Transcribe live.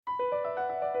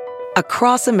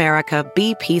Across America,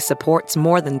 BP supports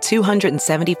more than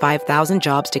 275,000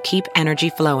 jobs to keep energy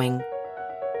flowing.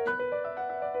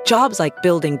 Jobs like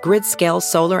building grid-scale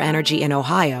solar energy in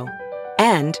Ohio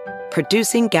and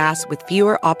producing gas with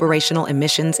fewer operational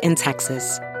emissions in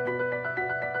Texas.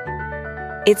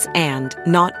 It's and,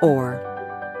 not or.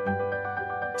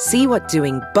 See what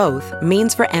doing both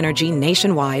means for energy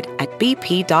nationwide at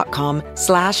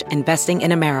bp.com/investing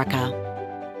in America.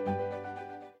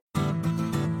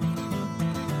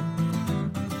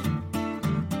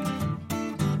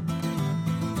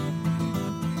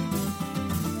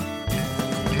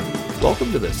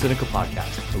 Welcome to the Sinica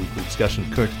Podcast, a weekly discussion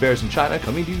of current affairs in China,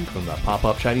 coming to you from the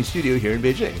pop-up Chinese studio here in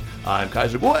Beijing. I'm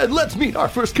Kaiser Boy, and let's meet our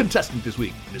first contestant this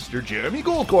week, Mr. Jeremy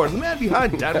Goldkorn, the man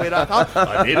behind Danwei.com,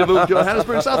 a native of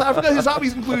Johannesburg, South Africa. His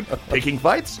hobbies include picking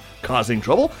fights, causing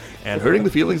trouble, and hurting the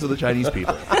feelings of the Chinese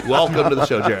people. Welcome to the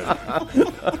show, Jeremy.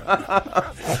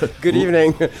 Good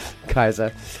evening,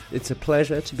 Kaiser. It's a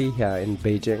pleasure to be here in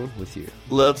Beijing with you.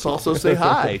 Let's also say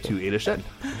hi to Ada Shen,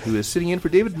 who is sitting in for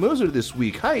David Moser this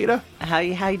week. Hi, Ada. How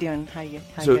you doing? How you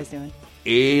guys doing?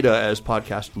 Ada, as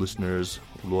podcast listeners,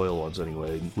 loyal ones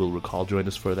anyway, will recall, joined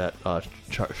us for that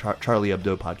Charlie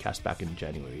Hebdo podcast back in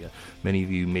January. Many of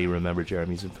you may remember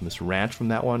Jeremy's infamous rant from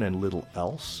that one and little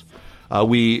else.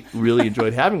 We really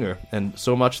enjoyed having her, and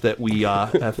so much that we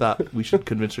have thought we should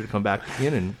convince her to come back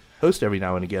in and host every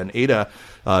now and again. Ada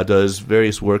does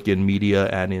various work in media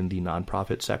and in the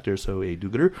nonprofit sector, so a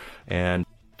do-gooder, and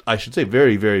I should say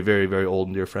very, very, very, very old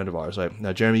and dear friend of ours.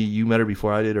 Now, Jeremy, you met her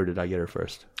before I did, or did I get her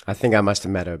first? I think I must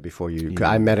have met her before you.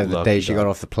 I met her the day she got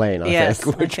off the plane, I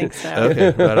think. I think so. Okay,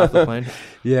 right off the plane?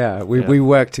 Yeah, we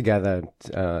worked together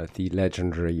the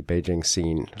legendary Beijing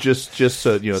scene. Just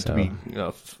so, to be...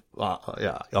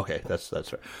 yeah, okay, that's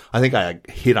right. I think I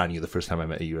hit on you the first time I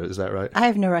met you. Is that right? I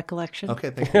have no recollection. Okay,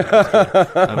 thank you.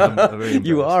 I'm very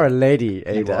you are a lady,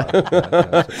 Ada.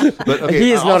 But, okay,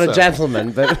 he is not a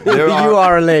gentleman, but you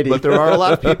are a lady. But there are a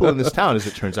lot of people in this town, as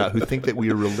it turns out, who think that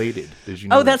we are related. Did you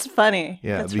know that's funny.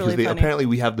 Yeah, that's because really funny. Apparently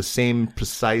we have the same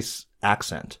precise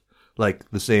accent,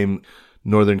 like the same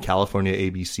Northern California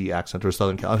ABC accent or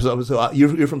Southern California. So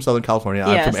you're from Southern California.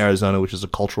 Yes. I'm from Arizona, which is a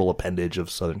cultural appendage of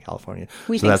Southern California.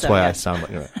 That's why yeah. I sound like.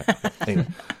 Anyway,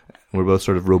 we're both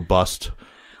sort of robust.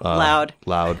 Loud,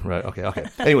 right? Okay.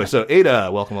 Anyway, so Ada,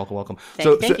 welcome.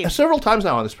 Thank you. Several times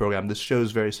now on this program, this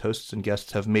show's various hosts and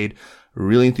guests have made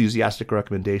really enthusiastic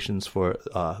recommendations for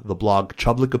the blog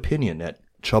Chublik Opinion at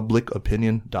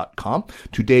chublikopinion.com.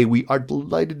 Today, we are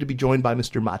delighted to be joined by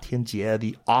Mr. Ma Tianjie,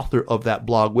 the author of that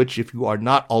blog, which, if you are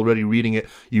not already reading it,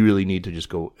 you really need to just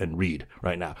go and read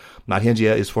right now. Ma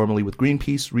Tianjie is formerly with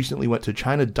Greenpeace, recently went to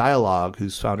China Dialogue,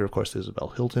 whose founder, of course, is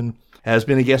Isabel Hilton, has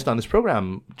been a guest on this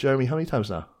program. Jeremy, how many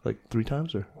times now? Like 3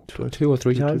 times or 2 or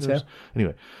 3 times, yeah.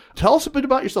 Anyway, tell us a bit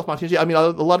about yourself, Ma Tianjie. I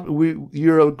mean,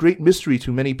 you're a great mystery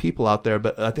to many people out there,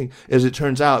 but I think, as it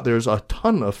turns out, there's a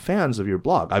ton of fans of your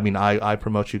blog. I mean, I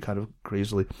promote you kind of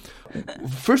crazily.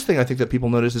 First thing I think that people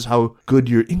notice is how good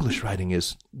your English writing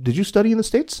is. Did you study in the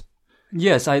States?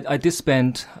 Yes, I did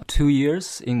spend 2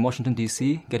 years in Washington,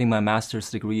 D.C., getting my master's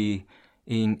degree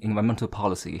in environmental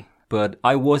policy. But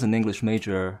I was an English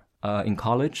major in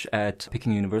college at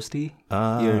Peking University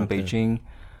here in Beijing.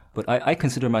 But I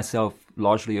consider myself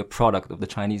largely a product of the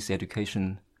Chinese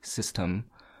education system,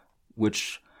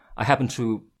 which I happen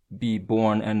to be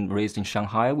born and raised in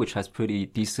Shanghai, which has pretty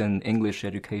decent English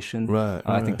education. Right.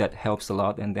 I think that helps a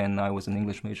lot. And then I was an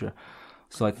English major.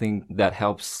 So I think that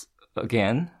helps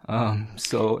again. I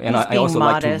also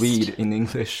like to read in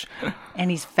English.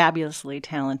 And he's fabulously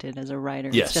talented as a writer.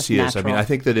 Yes, it's just he natural. is. I mean, I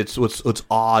think that it's what's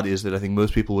odd is that I think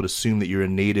most people would assume that you're a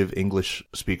native English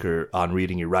speaker on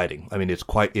reading your writing. I mean, it's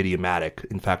quite idiomatic.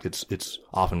 In fact, it's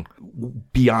often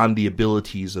beyond the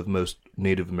abilities of most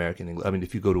Native American English. I mean,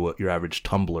 if you go to your average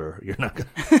Tumblr, you're not going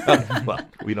to... Well,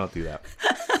 we don't do that.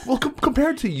 Well,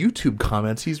 compared to YouTube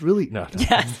comments, he's really... No.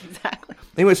 Yes, exactly.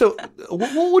 Anyway, so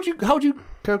how would you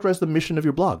characterize the mission of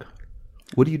your blog?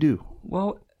 What do you do?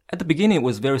 Well, at the beginning, it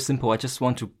was very simple. I just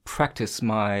want to practice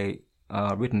my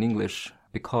written English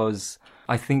because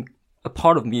I think a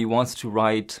part of me wants to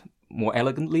write more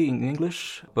elegantly in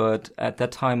English. But at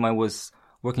that time, I was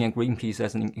working at Greenpeace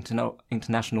as an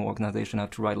international organization. I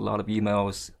have to write a lot of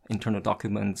emails, internal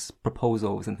documents,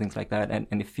 proposals, and things like that. And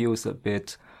it feels a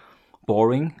bit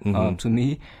boring to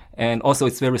me. And also,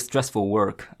 it's very stressful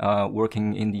work,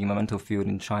 working in the environmental field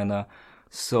in China.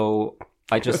 So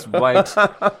I just write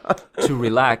to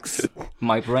relax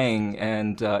my brain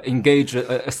and engage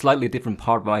a slightly different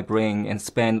part of my brain and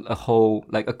spend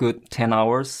a good 10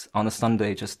 hours on a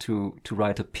Sunday just to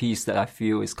write a piece that I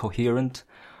feel is coherent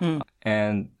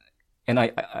and And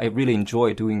I really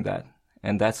enjoy doing that.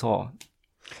 And that's all.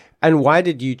 And why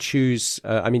did you choose?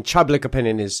 Public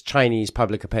opinion is Chinese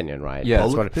public opinion, right? Yeah.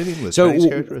 Public opinion with Chinese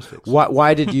characteristics.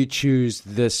 Why did you choose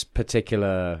this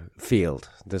particular field,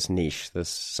 this niche, this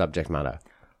subject matter?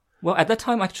 Well, at that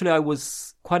time, actually, I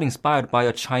was quite inspired by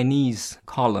a Chinese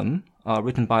column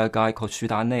written by a guy called Xu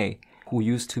Danei, who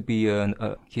used to be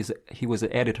he was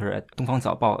an editor at Dongfang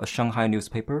Zaobao, a Shanghai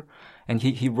newspaper, and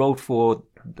he wrote for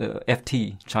the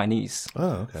FT Chinese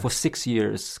for 6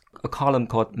 years, a column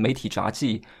called 媒体札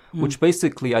记, which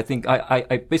basically, I think,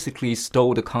 I basically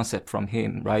stole the concept from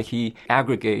him, right? He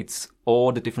aggregates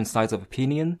all the different sides of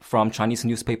opinion from Chinese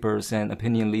newspapers and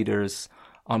opinion leaders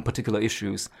on particular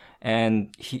issues,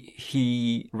 and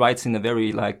he writes in a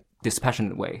very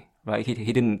dispassionate way, right?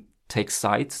 He didn't take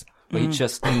sides, but he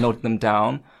just noted them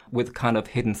down with kind of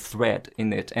hidden thread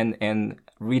in it, and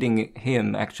reading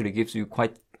him actually gives you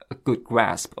quite a good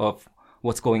grasp of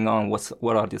what's going on,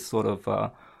 what are the sort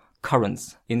of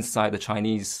currents inside the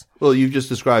Chinese. Well, you've just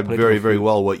described very, very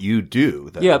well what you do.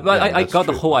 But I got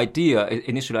the whole idea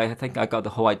initially. I think I got the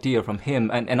whole idea from him,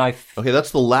 and okay,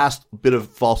 that's the last bit of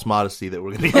false modesty that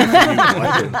we're going to hear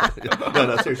from you.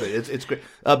 No, seriously, it's great.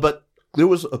 But there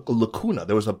was a lacuna.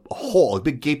 There was a hole, a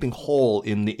big gaping hole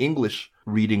in the English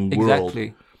reading world.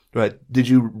 Exactly. Right. Did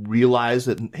you realize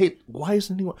that, hey, why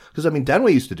isn't anyone... Because,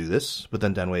 Danwei used to do this, but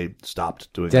then Danwei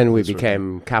stopped doing it. Then we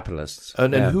became capitalists.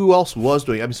 And who else was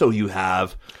doing it? So you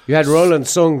have... You had Roland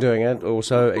Sung doing it,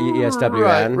 also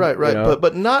ESWN. Right. You know.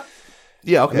 But not...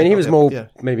 Yeah, okay. He was more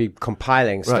maybe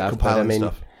compiling stuff. Right, compiling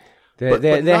stuff.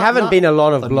 There haven't been a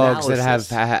lot of blogs that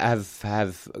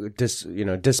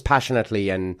have dispassionately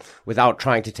and without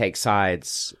trying to take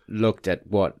sides looked at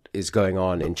what is going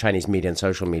on in Chinese media and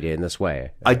social media in this way.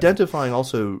 Identifying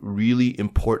also really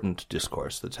important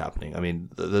discourse that's happening.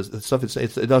 The stuff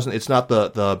it's not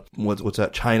the what's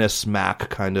that China smack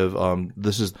kind of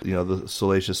this is the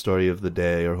salacious story of the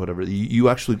day or whatever. You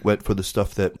actually went for the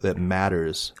stuff that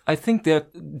matters. I think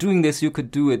that doing this, you could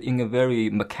do it in a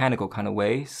very mechanical kind of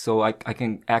way. So I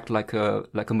can act like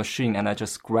a machine, and I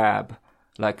just grab,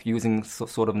 using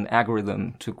sort of an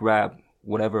algorithm to grab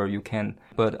whatever you can.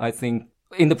 But I think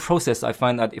in the process, I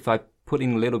find that if I put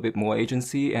in a little bit more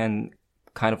agency and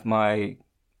kind of my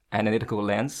analytical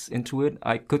lens into it,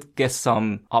 I could get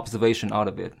some observation out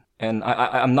of it. And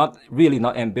I'm not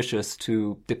ambitious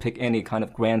to depict any kind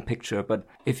of grand picture, but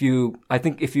if you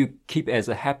keep it as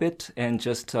a habit and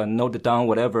just note down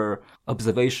whatever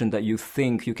observation that you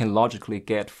think you can logically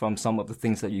get from some of the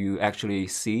things that you actually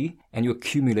see, and you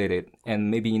accumulate it,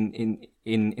 and maybe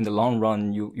in the long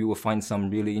run you will find some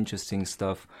really interesting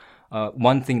stuff.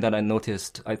 One thing that I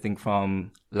noticed, I think,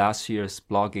 from last year's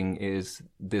blogging is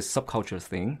this subculture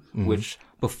thing, which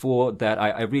before that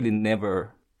I really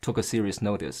never took a serious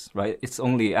notice, right? It's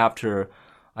only after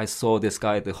I saw this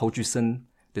guy, the Hou Jusen,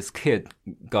 this kid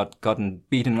gotten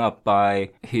beaten up by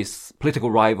his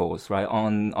political rivals, right,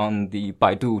 on the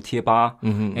Baidu Tieba,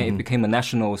 and it became a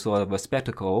national sort of a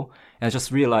spectacle. And I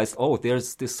just realized,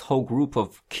 there's this whole group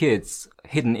of kids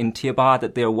hidden in Tieba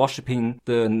that they're worshipping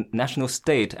the national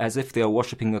state as if they're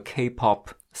worshipping a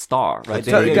K-pop star, right?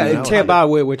 Tieba,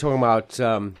 we're talking about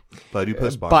Baidu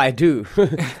Postbar. Baidu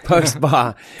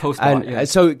Postbar. And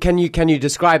so can you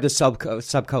describe the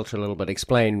subculture a little bit?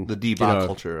 Explain the Diba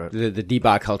culture. Right? The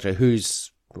Diba culture.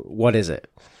 What is it?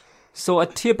 So a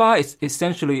Tieba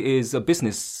essentially is a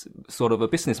business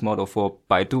model for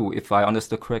Baidu, if I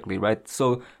understood correctly, right?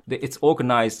 So it's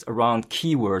organized around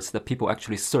keywords that people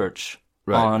actually search.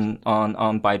 Right.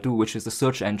 on Baidu, which is the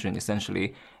search engine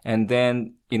essentially. And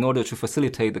then in order to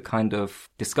facilitate the kind of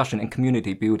discussion and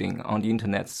community building on the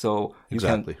internet, so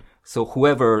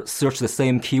whoever search the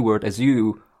same keyword as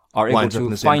you are able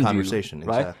to find you,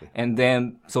 right? Exactly. And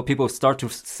then so people start to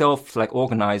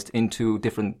organized into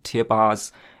different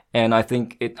Tiebas, and I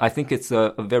think it's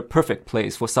a very perfect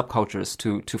place for subcultures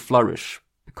to flourish,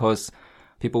 because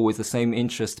people with the same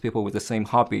interests, people with the same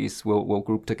hobbies will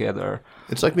group together.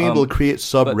 It's like being able to create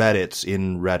subreddits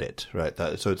in Reddit, right?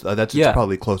 That's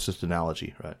probably the closest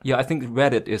analogy, right? Yeah, I think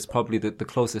Reddit is probably the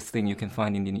closest thing you can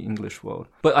find in the English world.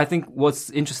 But I think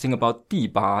what's interesting about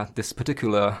Diba, this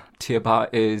particular Tieba,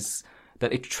 is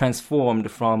that it transformed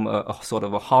from a sort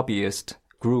of a hobbyist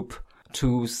group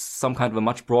to some kind of a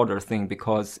much broader thing,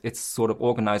 because it's sort of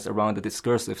organized around the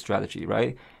discursive strategy,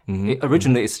 right?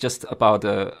 Originally, it's just about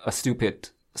a stupid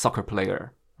soccer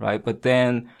player, right? But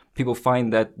then people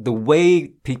find that the way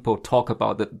people talk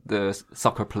about the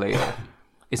soccer player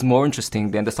is more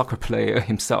interesting than the soccer player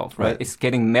himself, right? It's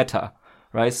getting meta,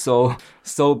 right? So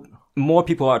more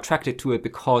people are attracted to it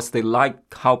because they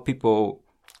like how people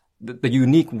the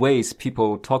unique ways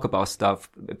people talk about stuff,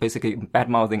 basically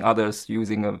bad-mouthing others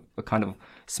using a kind of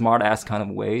smart-ass kind of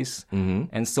ways. Mm-hmm.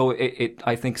 And so it,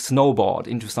 I think, snowballed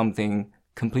into something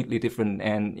completely different.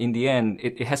 And in the end,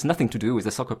 it has nothing to do with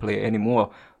the soccer player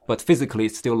anymore, but physically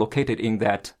it's still located in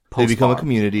that post. They become a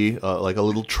community, like a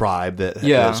little tribe that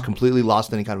has completely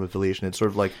lost any kind of affiliation. It's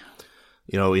sort of like,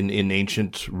 in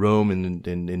ancient Rome and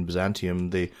in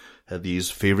Byzantium, they had these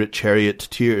favorite chariot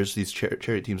teams,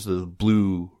 the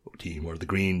blue team or the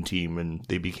green team, and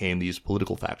they became these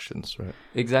political factions, right?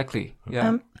 Exactly.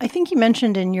 Yeah. I think you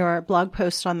mentioned in your blog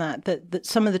post on that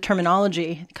some of the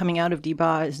terminology coming out of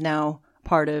Diba is now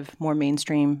part of more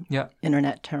mainstream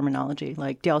internet terminology,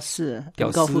 like 屌丝,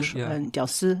 高富帅, and 屌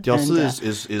丝. 屌丝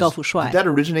is高富帅. Did that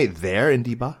originate there in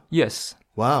Diba? Yes.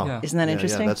 Wow. Yeah. Isn't that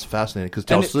interesting? Yeah, that's fascinating because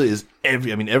屌丝 is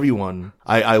everyone.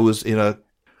 I was in a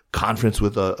conference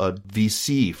with a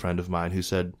VC friend of mine who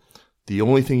said, the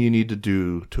only thing you need to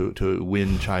do to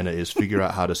win China is figure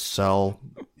out how to sell,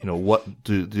 what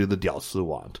do the 屌丝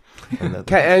want.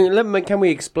 Can we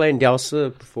explain 屌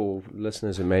丝 for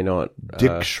listeners who may not?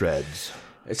 Dick shreds.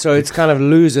 So it's kind of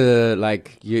loser,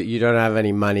 like you don't have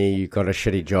any money, you got a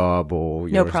shitty job, or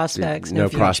no prospects, no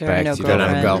prospects, you don't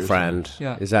have a girlfriend.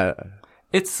 Yeah. Is that?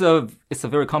 It's a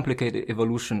very complicated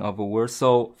evolution of a word.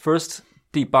 So first,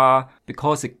 Diba,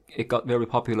 because it got very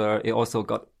popular, it also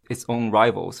got its own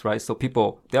rivals, right? So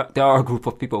there are a group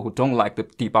of people who don't like the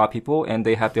Diba people, and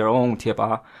they have their own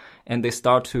Tieba, and they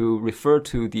start to refer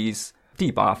to these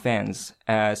Diba fans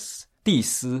as 弟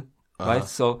丝, right?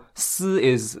 So 丝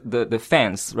is the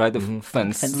fans, right? The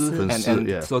粉丝,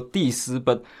 and so 弟丝,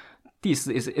 but 弟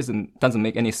丝doesn't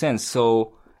make any sense.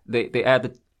 So they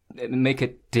make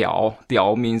it 屌.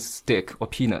 屌 means stick or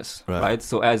penis, right?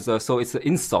 So so it's an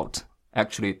insult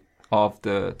actually of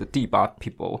the Diba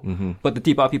people, but the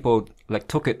Diba people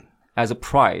took it as a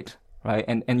pride, right,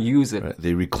 and use it. Right.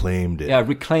 They reclaimed it. Yeah,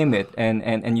 reclaim it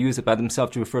and use it by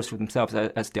themselves to refer to themselves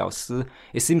as 屌丝.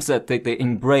 It seems that they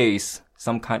embrace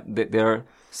some kind their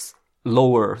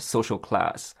lower social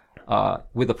class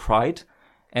with a pride,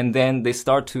 and then they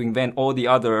start to invent all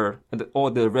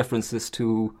the references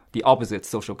to the opposite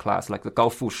social class, like the 高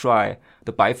富帅,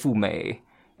 the 白富美.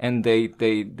 And they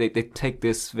take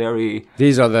this very...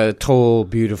 These are the tall,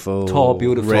 beautiful,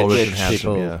 rich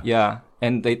people. Yeah.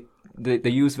 And they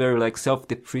use very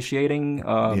self-depreciating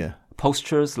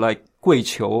postures like 跪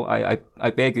求,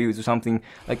 I beg you to something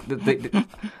like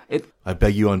I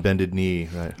beg you on bended knee,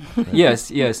 right? Yes.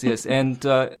 And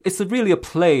it's really a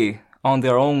play on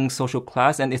their own social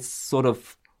class, and it's sort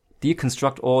of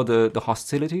deconstruct all the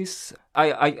hostilities.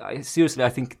 I seriously, I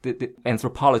think the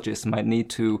anthropologists might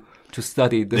need to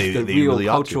study the real really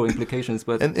cultural implications.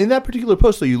 But and in that particular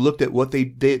post, though, you looked at what they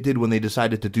did when they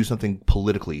decided to do something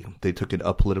politically. They took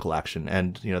a political action.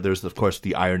 And, there's, of course,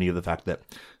 the irony of the fact that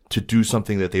to do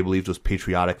something that they believed was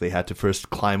patriotic, they had to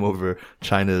first climb over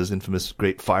China's infamous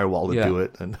Great Firewall to do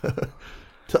it. And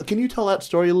can you tell that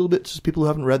story a little bit to people who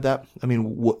haven't read that? I mean,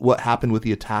 what happened with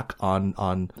the attack on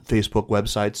Facebook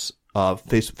websites,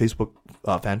 Facebook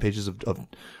fan pages of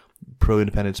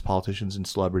pro-independence politicians and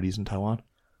celebrities in Taiwan?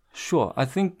 Sure. I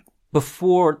think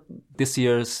before this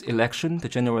year's election, the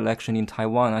general election in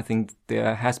Taiwan, I think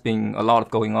there has been a lot of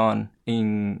going on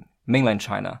in mainland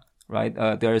China, right?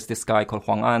 There is this guy called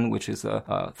Huang An, which is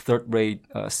a third-rate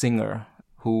singer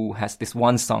who has this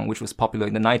one song which was popular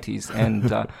in the 90s.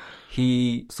 And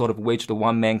he sort of waged a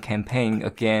one-man campaign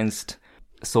against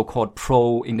so-called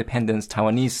pro-independence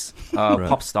Taiwanese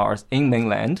pop stars in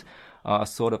mainland,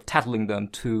 sort of tattling them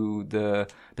to the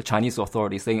Chinese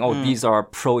authorities, saying, these are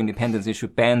pro-independence, you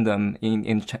should ban them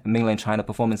in mainland China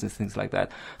performances, things like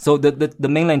that. So the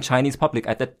mainland Chinese public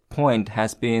at that point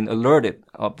has been alerted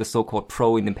of the so-called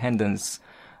pro-independence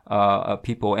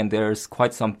people, and there's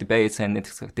quite some debates and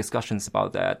discussions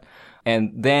about that.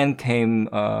 And then came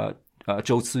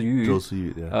Zhou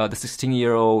Ziyu, the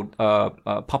 16-year-old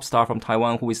pop star from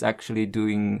Taiwan who is actually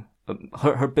doing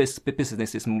her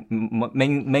business is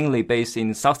mainly based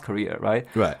in South Korea, right?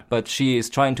 Right. But she is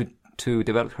trying to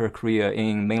develop her career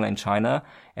in mainland China,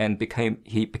 and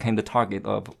he became the target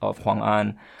of Huang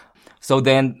An. So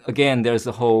then again, there's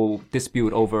a whole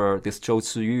dispute over this Zhou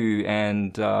Ziyu,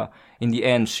 and in the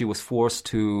end, she was forced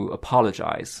to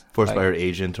apologize. Forced by her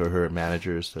agent or her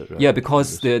managers. Yeah,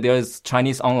 because there's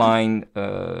Chinese online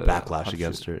backlash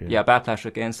against her. Yeah, backlash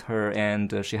against her,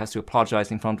 and she has to apologize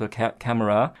in front of the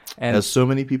camera. And as so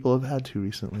many people have had to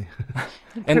recently.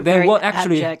 And then what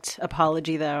actually abject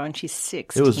apology though, and she's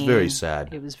 16. It was very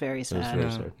sad. It was very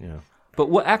sad. Yeah. But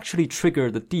what actually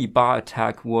triggered the Diba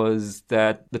attack was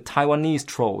that the Taiwanese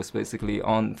trolls basically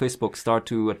on Facebook start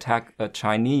to attack a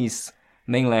Chinese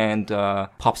mainland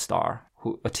pop star,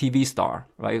 a TV star,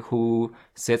 right, who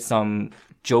said some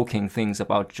joking things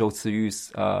about Zhou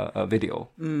Ziyu's video,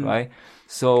 right?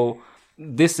 So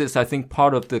this is, I think,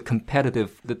 part of the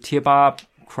贴吧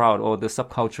crowd or the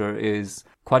subculture is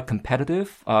quite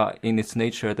competitive in its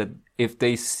nature, that if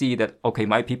they see that, okay,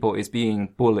 my people is being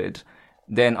bullied,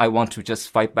 then I want to just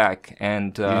fight back.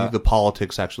 And do you think the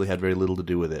politics actually had very little to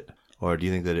do with it? Or do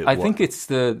you think that it... I think it's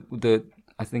the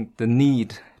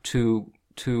need to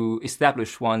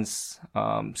establish one's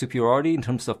superiority in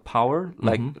terms of power.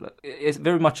 Like it's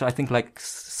very much, I think, like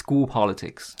school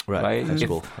politics, right?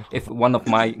 If one of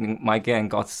my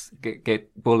gang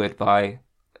get bullied by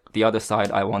the other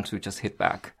side, I want to just hit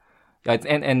back.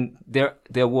 And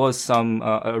there was some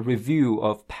a review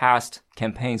of past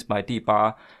campaigns by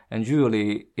Diba, and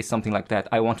usually it's something like that.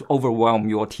 I want to overwhelm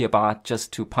your贴吧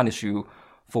just to punish you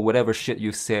for whatever shit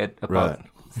you said about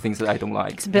things that I don't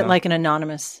like. It's a bit like an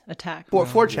anonymous attack.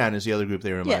 4chan is the other group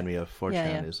they remind me of.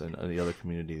 4chan is the other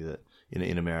community that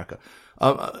in America.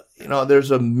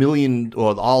 There's a million,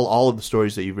 or all of the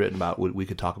stories that you've written about we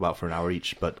could talk about for an hour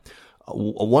each, but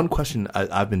one question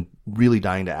I've been really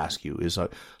dying to ask you is,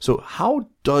 so how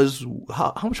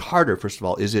much harder, first of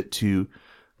all, is it to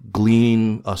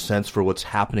glean a sense for what's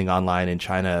happening online in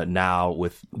China now,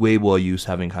 with Weibo use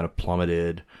having kind of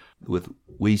plummeted, with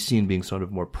Weixin being sort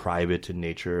of more private in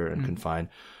nature and confined?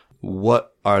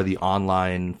 What are the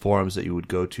online forums that you would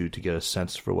go to get a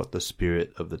sense for what the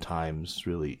spirit of the times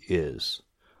really is?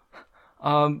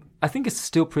 I think it's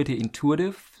still pretty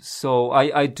intuitive. So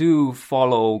I do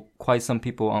follow quite some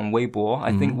people on Weibo.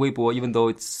 I think Weibo, even though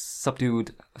it's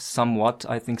subdued somewhat,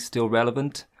 I think still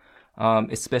relevant.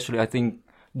 Especially, I think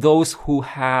those who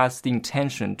has the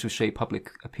intention to shape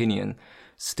public opinion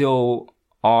still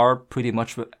are pretty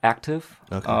much active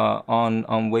on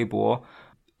Weibo.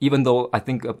 Even though I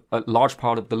think a large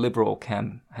part of the liberal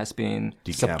camp has been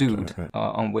subdued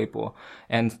on Weibo,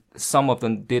 and some of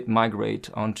them did migrate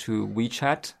onto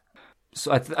WeChat.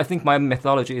 So I think my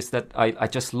methodology is that I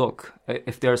just look.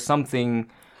 If there's something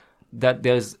that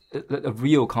there's a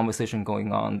real conversation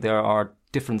going on, there are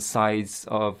different sides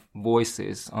of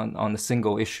voices on a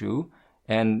single issue,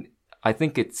 and I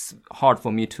think it's hard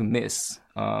for me to miss.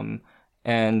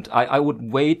 And I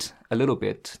would wait a little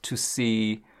bit to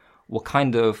see what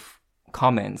kind of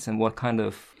comments and what kind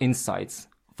of insights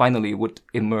finally would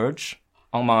emerge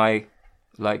on my,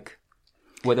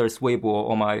 whether it's Weibo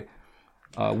or my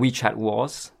WeChat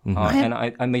walls. And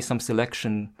I made some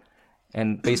selection,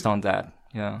 and based on that,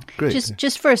 Great.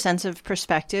 Just for a sense of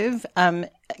perspective,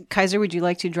 Kaiser, would you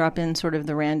like to drop in sort of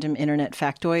the random internet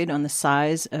factoid on the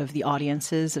size of the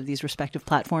audiences of these respective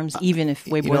platforms, even if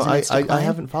Weibo isn't I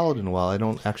haven't followed in a while. I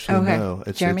don't actually know.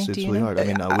 Jeremy, it's do you really know? hard. I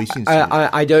mean, Weixin.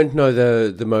 I don't know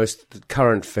the most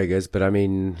current figures, but I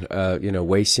mean,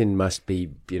 Weixin must be,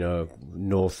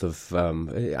 north of.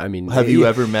 Have you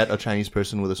ever met a Chinese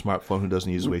person with a smartphone who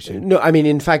doesn't use Weixin? No,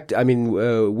 in fact,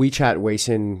 WeChat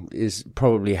Weixin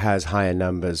probably has higher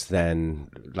numbers than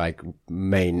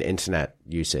main internet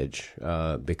usage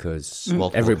because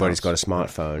everybody's got a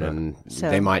smartphone and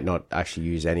they might not actually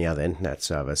use any other internet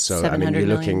service. So you're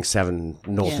looking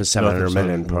north of 700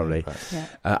 million probably.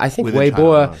 I think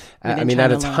Weibo,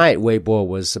 at its height, Weibo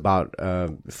was about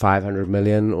 500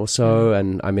 million or so,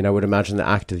 and I would imagine the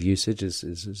active usage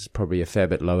is probably a fair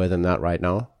bit lower than that right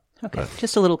now. Okay,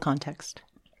 just a little context.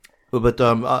 But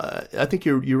I think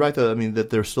you're right though. That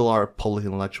there still are public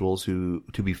intellectuals to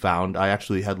be found. I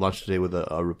actually had lunch today with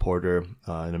a reporter,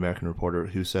 an American reporter,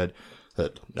 who said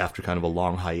that after kind of a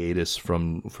long hiatus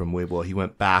from Weibo, he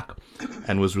went back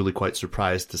and was really quite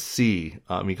surprised to see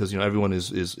because everyone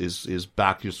is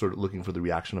back. You're sort of looking for the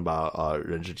reaction about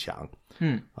Ren Zhiqiang.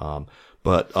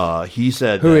 But he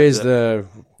said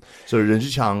So Ren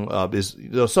Zhiqiang is,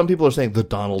 some people are saying the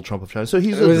Donald Trump of China. So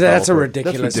that's a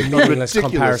ridiculous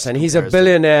comparison. He's a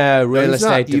billionaire real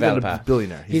estate developer. Even a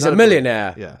billionaire. He's a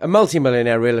millionaire, a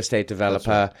multi-millionaire real estate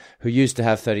developer who used to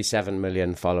have 37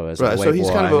 million followers. Right. So he's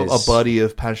kind of a buddy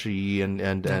of Pan Shi,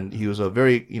 and he was a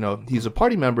very, he's a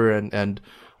party member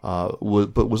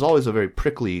but was always a very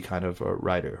prickly kind of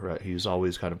writer. Right. He was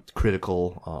always kind of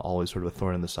critical, always sort of a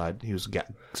thorn in the side. He was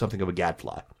something of a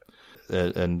gadfly.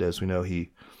 And as we know,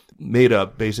 he made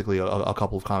basically a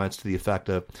couple of comments to the effect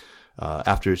of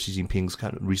after Xi Jinping's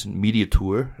kind of recent media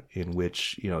tour, in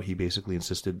which he basically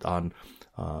insisted on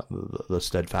the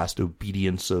steadfast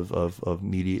obedience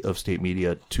of state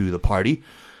media to the party.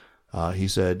 He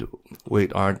said,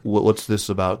 "Wait, what's this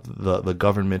about the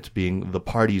government being the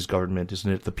party's government?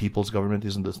 Isn't it the people's government?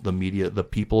 Isn't this the media the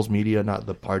people's media, not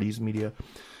the party's media?"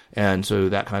 And so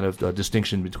that kind of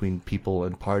distinction between people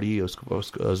and party is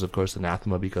of course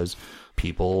anathema, because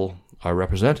people are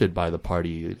represented by the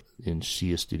party in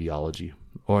Xiist ideology,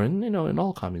 or in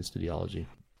all communist ideology.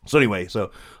 So anyway,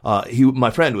 my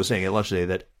friend was saying at lunch today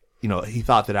that he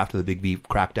thought that after the Big V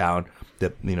crackdown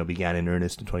that began in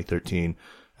earnest in 2013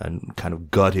 and kind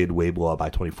of gutted Weibo by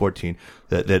 2014,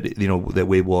 that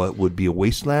Weibo would be a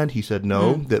wasteland. He said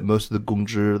no, that most of the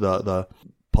Gongzhi, the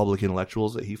public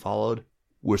intellectuals that he followed,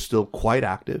 were still quite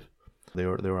active. They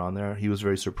were on there. He was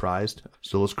very surprised,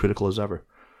 still as critical as ever.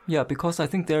 Yeah, because I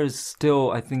think there is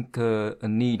still, a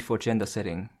need for gender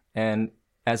setting. And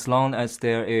as long as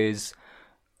there is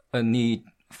a need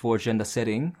for gender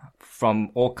setting from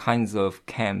all kinds of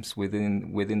camps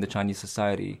within the Chinese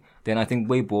society, then I think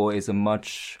Weibo is a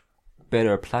much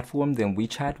better platform than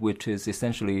WeChat, which is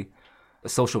essentially a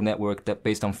social network that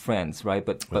based on friends, right?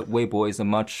 But Weibo is a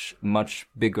much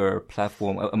bigger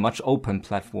platform, a much open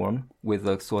platform with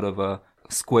a sort of a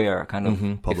square kind of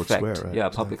public effect. Square, right? Yeah,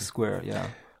 public square. Yeah.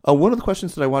 One of the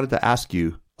questions that I wanted to ask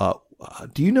you: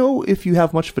 do you know if you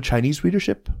have much of a Chinese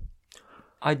readership?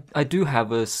 I do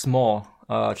have a small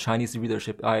Chinese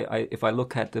readership. If I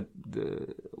look at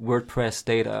the WordPress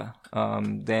data,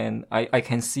 then I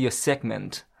can see a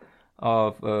segment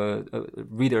of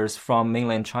readers from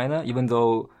mainland China, even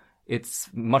though it's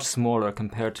much smaller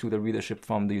compared to the readership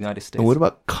from the United States. And what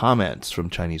about comments from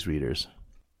Chinese readers?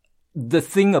 The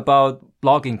thing about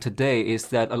blogging today is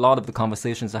that a lot of the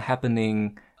conversations are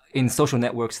happening in social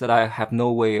networks that I have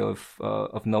no way of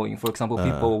knowing. For example,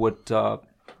 people would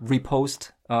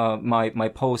repost my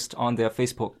post on their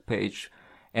Facebook page,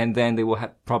 and then they will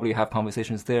probably have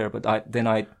conversations there. But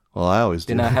I always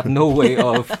do. Then I have no way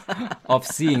of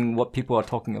seeing what people are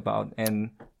talking about,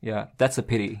 and yeah, that's a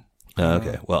pity.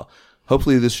 Okay, well,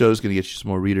 hopefully this show is going to get you some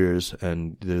more readers,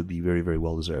 and they'll be very, very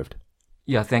well deserved.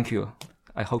 Yeah, thank you.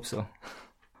 I hope so.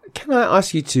 Can I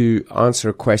ask you to answer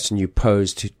a question you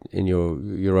posed in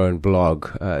your own blog?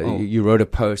 You wrote a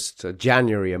post,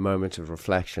 January, a moment of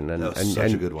reflection. And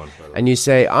such a good one. And you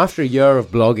say, after a year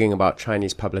of blogging about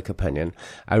Chinese public opinion,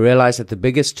 I realized that the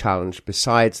biggest challenge,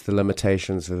 besides the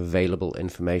limitations of available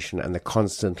information and the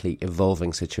constantly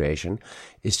evolving situation,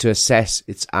 is to assess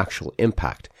its actual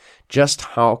impact. Just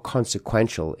how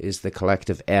consequential is the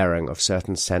collective airing of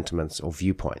certain sentiments or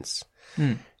viewpoints?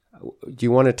 Do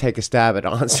you want to take a stab at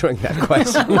answering that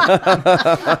question?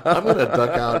 I'm going to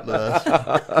duck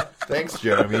out. Thanks,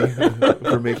 Jeremy,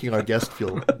 for making our guest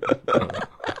feel.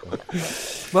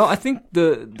 Well, I think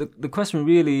the question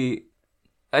really,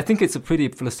 I think it's a pretty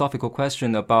philosophical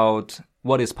question about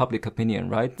what is public opinion,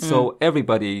 right? So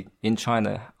everybody in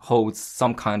China holds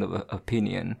some kind of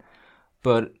opinion,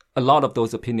 but a lot of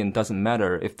those opinions doesn't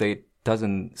matter if they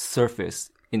doesn't surface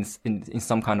in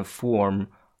some kind of form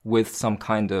with some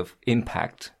kind of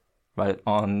impact, right,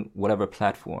 on whatever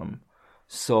platform.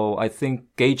 So I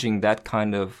think gauging that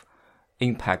kind of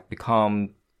impact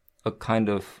become a kind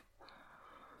of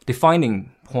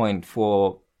defining point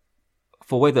for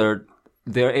whether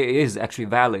there is actually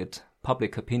valid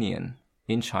public opinion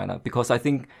in China. Because I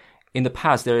think in the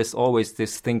past there is always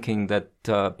this thinking that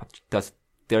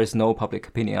there is no public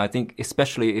opinion. I think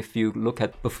especially if you look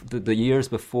at the years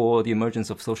before the emergence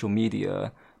of social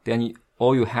media, then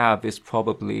all you have is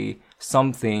probably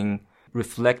something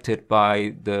reflected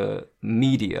by the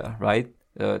media, right?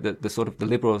 The sort of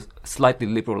the slightly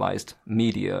liberalized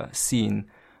media scene.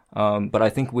 But I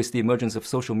think with the emergence of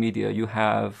social media, you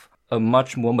have a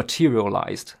much more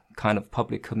materialized kind of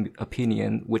public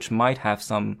opinion, which might have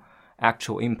some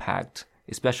actual impact,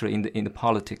 especially in the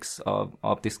politics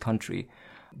of this country.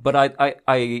 But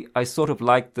I sort of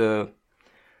like the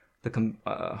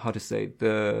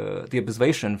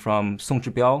observation from Song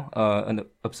Zhibiao, an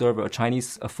observer,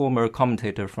 a former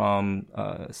commentator from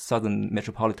Southern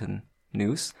Metropolitan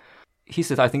News. He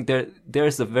said, I think there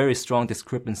is a very strong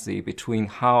discrepancy between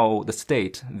how the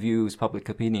state views public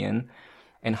opinion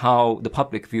and how the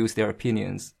public views their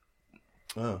opinions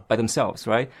by themselves,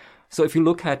 right? So if you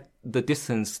look at the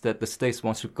distance that the state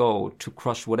wants to go to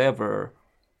crush whatever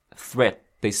threat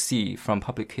they see from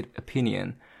public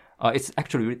opinion, it's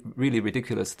actually really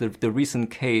ridiculous. The recent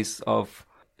case of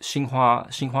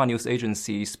Xinhua News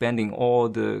Agency spending all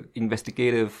the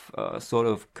investigative sort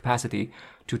of capacity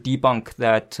to debunk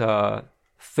that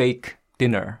fake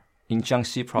dinner in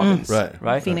Jiangxi province,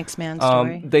 right? Phoenix Man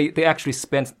story. They actually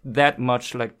spent that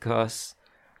much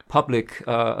public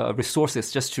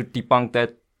resources just to debunk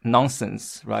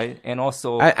nonsense, right? And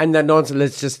also, and that nonsense.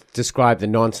 Let's just describe the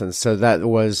nonsense. So that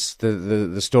was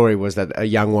the story was that a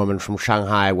young woman from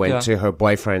Shanghai went to her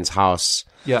boyfriend's house.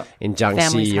 Yeah, in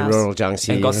Jiangxi, rural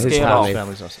Jiangxi, and got scared off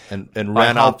family's house, and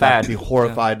ran out back, being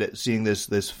horrified at seeing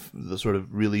the sort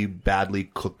of really badly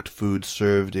cooked food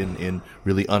served in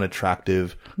really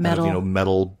unattractive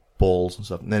metal bowls and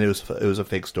stuff. And then it was a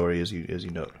fake story, as you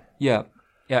note. Yeah,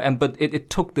 but it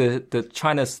took the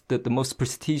China's the most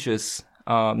prestigious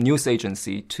news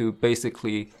agency to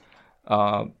basically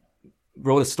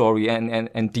wrote a story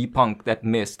and debunk that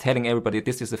myth, telling everybody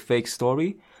this is a fake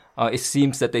story. It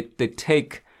seems that they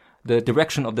take the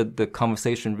direction of the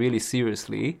conversation really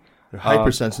seriously. They're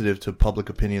hypersensitive to public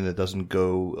opinion that doesn't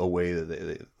go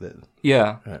away.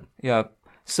 Yeah. Right. Yeah.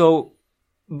 So,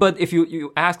 but if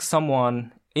you ask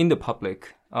someone in the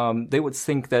public, they would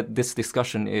think that this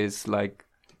discussion is like,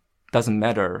 doesn't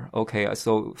matter. Okay.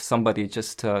 So somebody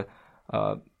just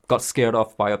got scared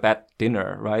off by a bad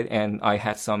dinner, right? And I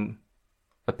had some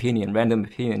random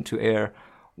opinion to air.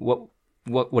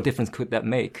 What difference could that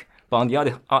make? But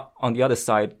on the other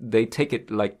side, they take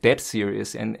it like dead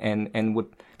serious and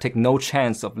would take no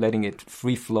chance of letting it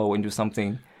free flow into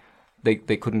something they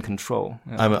couldn't control.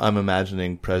 Yeah. I'm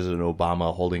imagining President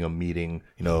Obama holding a meeting,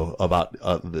 about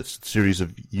this series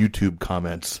of YouTube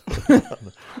comments.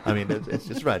 I mean,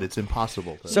 it's right. It's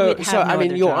impossible. So I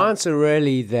mean, your answer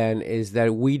really then is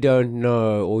that we don't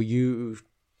know, or you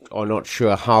are not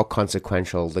sure how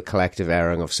consequential the collective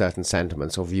airing of certain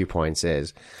sentiments or viewpoints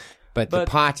is. But the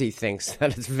party thinks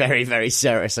that it's very, very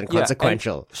serious and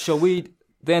consequential. And shall we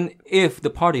then, if the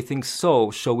party thinks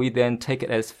so, shall we then take it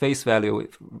as face value,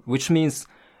 which means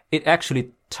it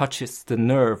actually touches the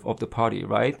nerve of the party,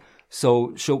 right?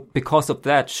 So because of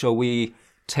that, shall we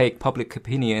take public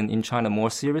opinion in China more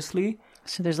seriously?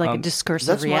 So there's like a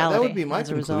discursive reality. That would be my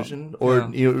conclusion. Or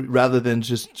rather than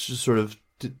just sort of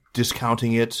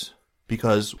discounting it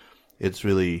because it's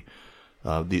really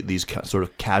these sort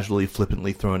of casually,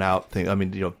 flippantly thrown out things. I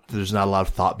mean, there's not a lot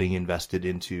of thought being invested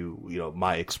into,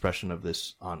 my expression of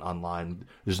this online.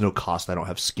 There's no cost. I don't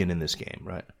have skin in this game,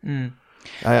 right? Mm.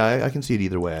 I can see it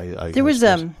either way. There was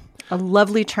a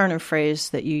lovely turn of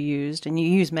phrase that you used, and you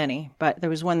use many, but there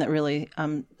was one that really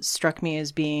struck me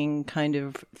as being kind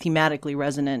of thematically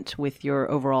resonant with your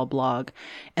overall blog.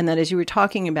 And that is, you were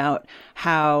talking about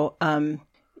how,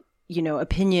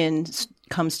 opinion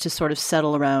comes to sort of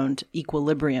settle around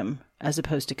equilibrium as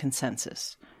opposed to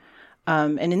consensus.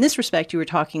 And in this respect, you were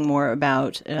talking more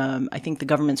about, I think, the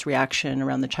government's reaction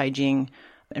around the Caijing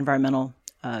environmental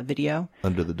video.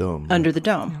 Under the Dome. Under the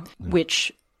Dome,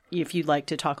 which, if you'd like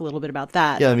to talk a little bit about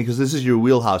that. Yeah, because this is your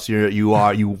wheelhouse.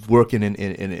 You work in an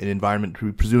environment.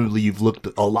 Presumably, you've looked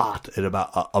a lot at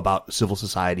about civil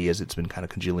society as it's been kind of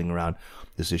congealing around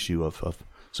this issue of.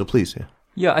 So please, yeah.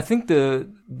 Yeah, I think the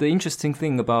interesting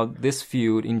thing about this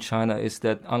field in China is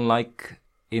that unlike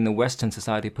in the Western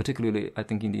society, particularly I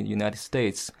think in the United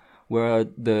States, where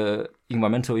the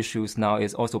environmental issues now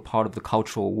is also part of the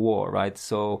cultural war, right?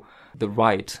 So the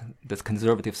right, the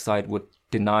conservative side would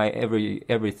deny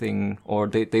everything, or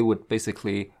they would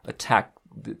basically attack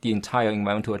the entire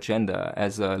environmental agenda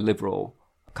as a liberal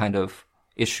kind of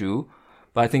issue.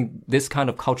 But I think this kind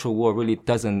of cultural war really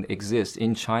doesn't exist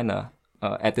in China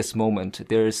at this moment.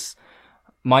 There's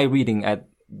my reading at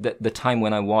the time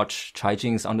when I watch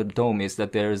Caijing's Under the Dome is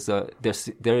that there is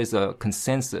a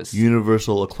consensus,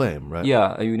 universal acclaim, right?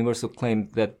 Yeah, a universal acclaim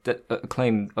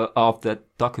of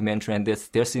that documentary, and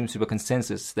there seems to be a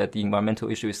consensus that the environmental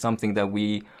issue is something that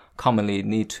we commonly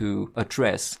need to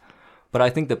address. But I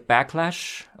think the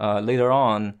backlash later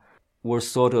on were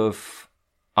sort of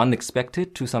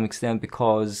unexpected to some extent,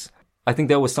 because I think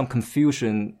there was some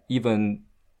confusion even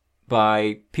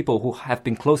by people who have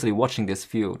been closely watching this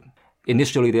field.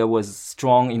 Initially, there was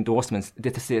strong endorsements.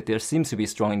 There seems to be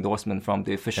strong endorsement from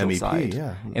the official MEP, side.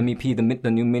 Yeah. MEP,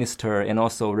 the new minister, and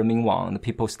also Renmin Wang, the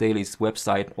People's Daily's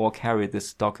website, all carried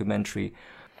this documentary.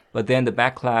 But then the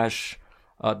backlash,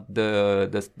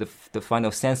 the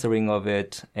final censoring of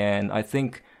it, and I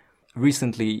think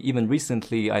recently,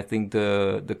 I think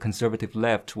the conservative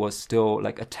left was still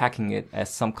like attacking it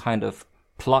as some kind of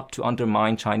plot to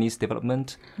undermine Chinese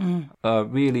development.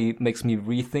 Really makes me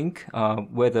rethink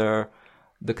whether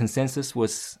the consensus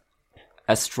was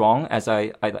as strong as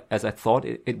I thought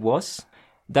it was.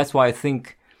 That's why I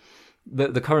think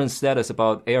the current status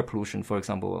about air pollution, for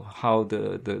example, how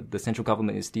the central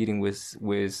government is dealing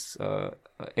with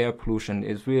air pollution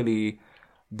is really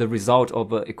the result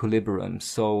of an equilibrium.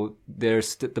 So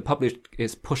the public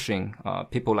is pushing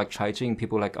people like Caijing,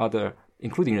 people like other,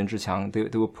 including Ren Zhiqiang,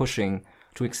 they were pushing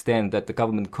to extend that the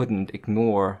government couldn't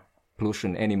ignore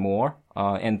pollution anymore.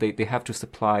 and they have to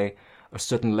supply a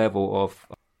certain level of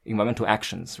environmental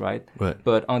actions, right? Right.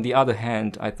 But on the other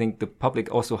hand, I think the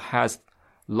public also has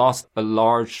lost a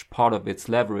large part of its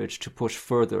leverage to push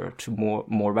further to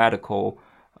more radical,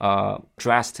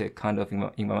 drastic kind of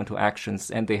environmental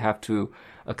actions, and they have to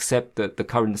accept the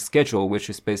current schedule, which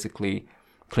is basically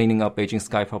cleaning up Beijing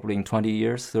sky probably in 20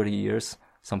 years, 30 years,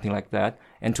 something like that.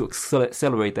 And to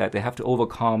accelerate that, they have to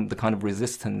overcome the kind of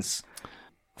resistance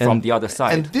from the other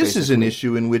side. And this is an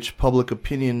issue in which public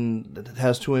opinion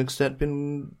has to an extent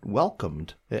been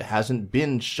welcomed. It hasn't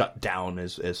been shut down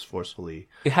as forcefully.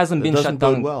 It hasn't been shut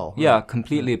down well. Yeah,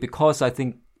 completely. Because I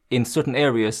think in certain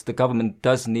areas, the government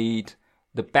does need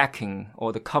the backing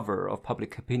or the cover of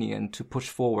public opinion to push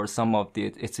forward some of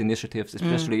its initiatives,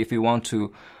 especially if you want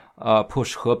to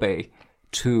push Hebei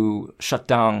to shut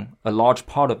down a large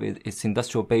part of its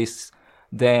industrial base,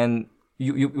 then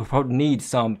you probably need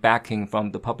some backing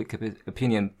from the public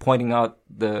opinion, pointing out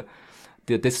the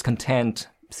discontent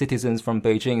citizens from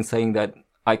Beijing, saying that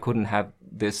I couldn't have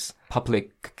this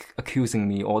public accusing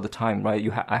me all the time, right?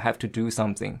 I have to do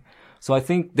something. So I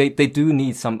think they do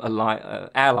need some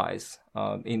allies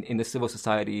in the civil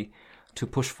society to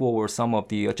push forward some of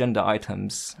the agenda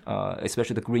items,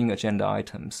 especially the green agenda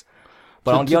items.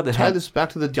 But on the other hand, tie this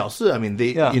back to the Jiaosi, I mean,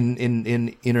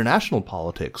 in international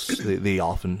politics, they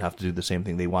often have to do the same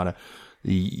thing. They want to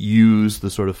use the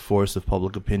sort of force of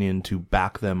public opinion to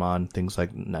back them on things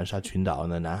like Nansha Qundao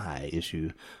and the Nanhai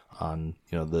issue, on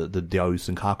the Diaoyu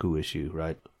Senkaku issue,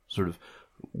 right? Sort of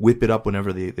whip it up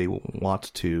whenever they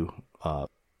want to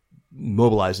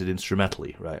mobilize it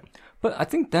instrumentally, right? But I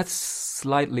think that's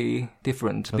slightly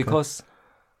different because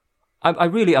I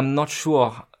really am not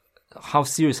sure how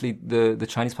seriously the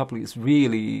Chinese public is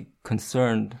really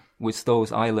concerned with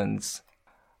those islands.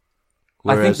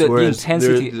 Whereas, I think that the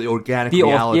intensity, the organic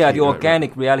reality, the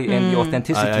organic reality and the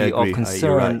authenticity of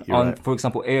concern you're right. For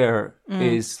example, air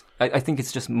is, I think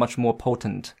it's just much more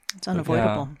potent. It's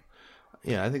unavoidable.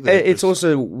 Yeah, I think it's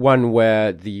also one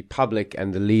where the public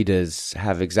and the leaders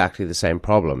have exactly the same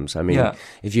problems. I mean,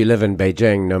 if you live in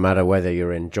Beijing, no matter whether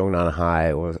you're in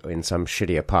Zhongnanhai or in some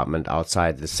shitty apartment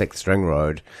outside the 6th Ring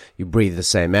Road, you breathe the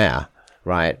same air,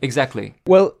 right? Exactly.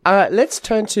 Well, let's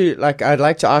turn to, I'd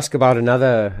like to ask about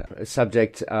another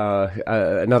subject,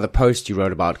 another post you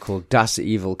wrote about called Das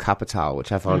Evil Kapital,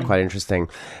 which I found quite interesting,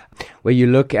 where you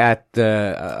look at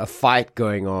a fight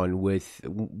going on with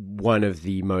one of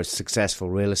the most successful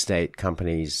real estate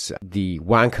companies, the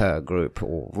Vanke Group,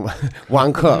 or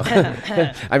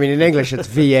Vanke. I mean, in English it's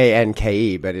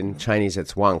Vanke, but in Chinese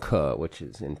it's Vanke, which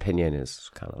is in Pinyin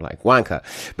is kind of like Vanke.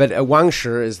 But Wang Shi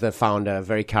is the founder, a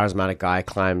very charismatic guy,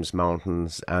 climbs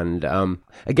mountains, and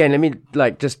again, let me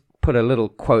just put a little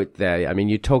quote there. I mean,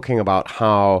 you're talking about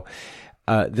how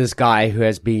this guy who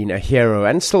has been a hero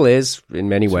and still is in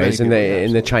many ways in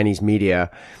the Chinese media.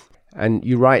 And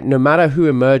you write, no matter who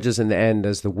emerges in the end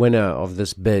as the winner of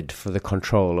this bid for the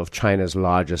control of China's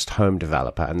largest home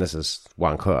developer, and this is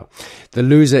Vanke, the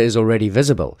loser is already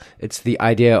visible. It's the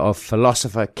idea of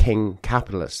philosopher-king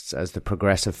capitalists as the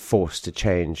progressive force to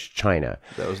change China.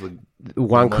 That was the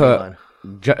Vanke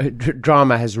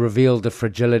drama has revealed the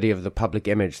fragility of the public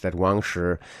image that Wang Shi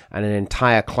and an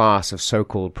entire class of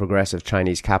so-called progressive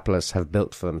Chinese capitalists have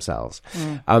built for themselves.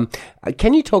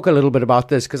 Can you talk a little bit about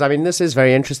this? Because I mean, this is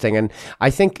very interesting, and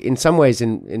I think in some ways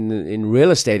in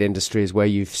real estate industries where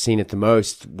you've seen it the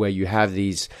most, where you have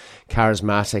these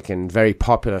charismatic and very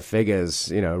popular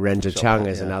figures, Ren Zhiqiang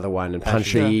is another one, and Pan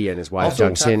Shi and his wife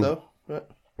Jiang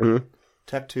Xin.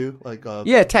 Tech too,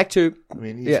 Tech too. I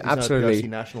mean, he's absolutely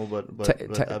not national, but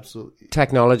absolutely.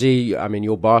 Technology. I mean,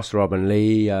 your boss, Robin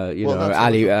Li.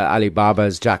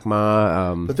 Alibaba's Jack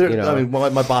Ma. But I mean,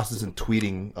 my boss isn't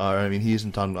tweeting. I mean, he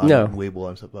isn't on Weibo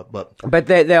and stuff. But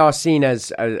they are seen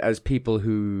as people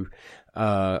who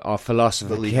are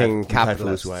philosopher-king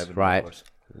capitalists, right?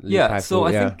 So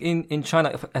I think in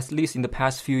China, at least in the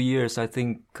past few years, I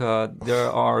think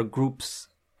there are groups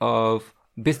of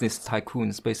business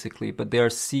tycoons, basically, but they're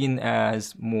seen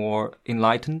as more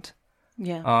enlightened.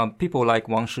 Yeah. People like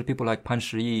Wang Shi, people like Pan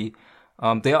Shi,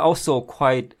 they are also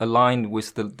quite aligned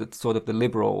with the sort of the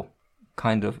liberal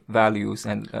kind of values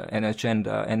and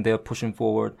agenda, and they're pushing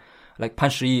forward. Like Pan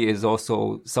Shi is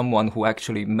also someone who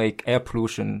actually make air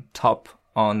pollution top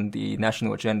on the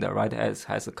national agenda, right?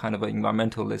 Has a kind of an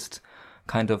environmentalist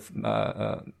kind of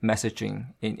messaging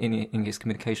in his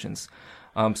communications.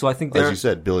 So I think, as you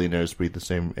said, billionaires breathe the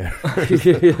same air.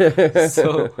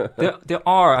 So there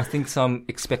are, I think, some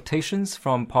expectations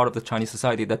from part of the Chinese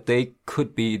society that they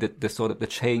could be the sort of the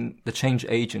change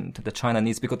agent that China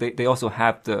needs, because they also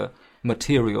have the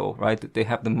material, right? They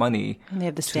have the money. And they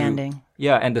have the standing.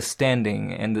 And the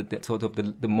standing and the sort of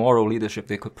the moral leadership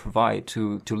they could provide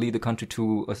to lead the country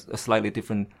to a slightly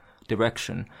different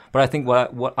direction. But I think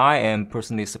what I am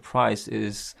personally surprised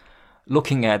is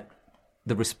looking at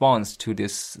the response to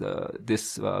this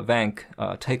Vank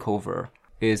takeover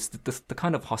is the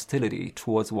kind of hostility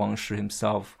towards Wang Shi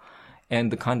himself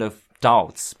and the kind of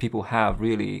doubts people have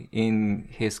really in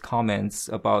his comments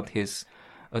about his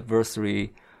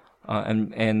adversary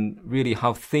and really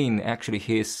how thin actually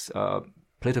his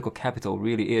political capital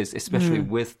really is, especially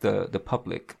with the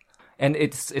public. And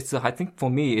I think for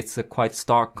me, it's a quite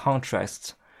stark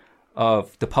contrast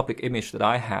of the public image that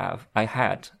I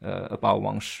had about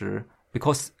Wang Shi.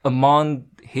 Because among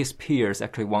his peers,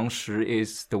 actually, Wang Shi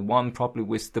is the one probably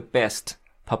with the best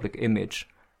public image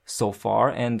so far.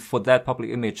 And for that public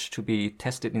image to be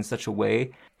tested in such a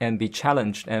way and be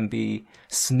challenged and be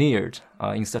sneered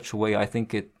in such a way, I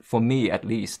think it, for me at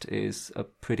least, is a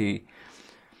pretty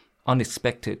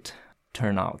unexpected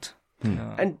turnout.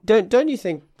 And don't you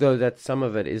think, though, that some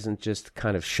of it isn't just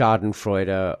kind of schadenfreude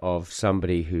of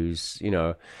somebody who's,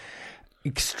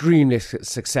 extremely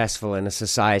successful in a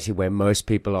society where most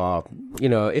people are,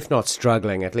 if not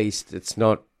struggling, at least it's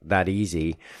not that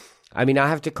easy. I mean, I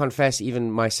have to confess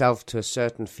even myself to a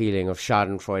certain feeling of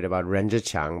schadenfreude about Ren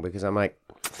Zhiqiang, because I'm like,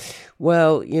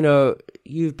 well,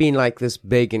 you've been like this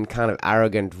big and kind of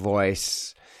arrogant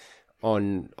voice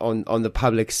on the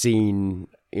public scene,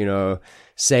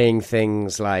 saying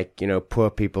things like,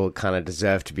 poor people kind of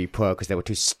deserve to be poor because they were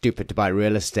too stupid to buy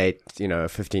real estate,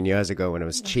 15 years ago when it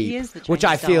was cheap, which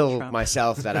I feel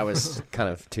myself that I was kind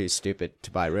of too stupid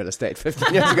to buy real estate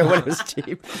 15 years ago when it was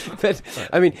cheap. But,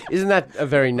 I mean, isn't that a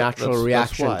very natural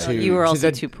reaction to... You were also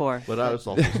too poor. But I was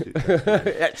also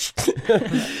stupid.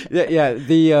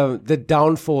 The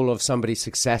downfall of somebody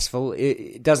successful,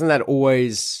 doesn't that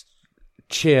always...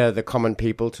 cheer the common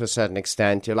people to a certain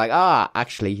extent? You're like,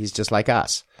 actually, he's just like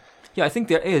us. Yeah, I think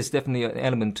there is definitely an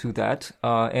element to that.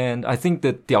 And I think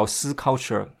the Diaosi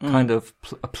culture kind of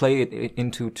play it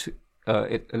into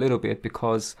it a little bit,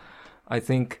 because I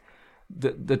think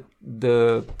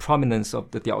the prominence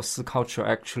of the Diaosi culture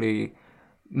actually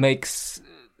makes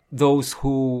those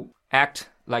who act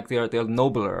like they're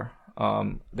nobler,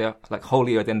 they're like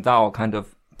holier than thou kind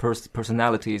of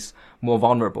personalities more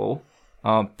vulnerable.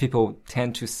 People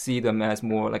tend to see them as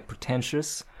more like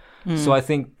pretentious. So I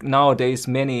think nowadays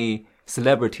many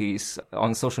celebrities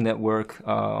on social network,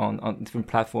 on different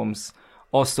platforms,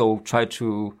 also try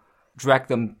to drag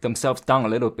themselves down a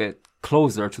little bit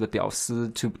closer to the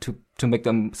Diaosi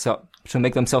to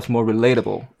make themselves more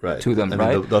relatable to them,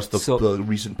 right? That's the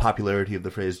recent popularity of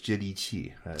the phrase 接地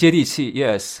气. Right? 接地气,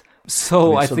 yes.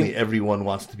 So I think everyone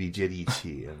wants to be 接地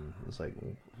气, and it's like...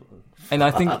 And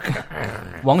I think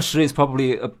Wang Shi is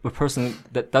probably a person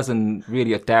that doesn't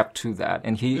really adapt to that.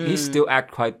 And he still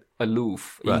act quite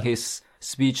aloof in his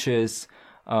speeches.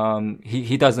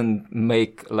 He doesn't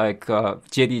make like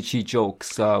接地气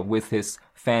jokes with his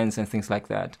fans and things like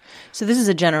that. So this is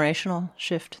a generational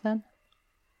shift then?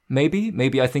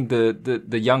 Maybe I think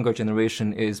the younger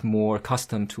generation is more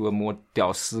accustomed to a more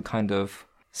Diaosi kind of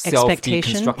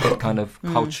self-deconstructed kind of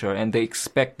culture, and they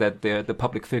expect that the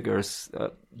public figures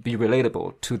be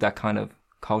relatable to that kind of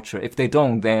culture. If they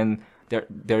don't, then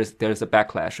there's a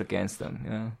backlash against them.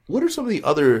 Yeah. What are some of the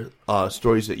other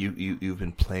stories that you've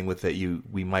been playing with that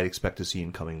we might expect to see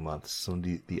in coming months? Some of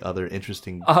the other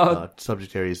interesting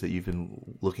subject areas that you've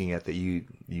been looking at that you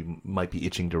might be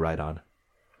itching to write on?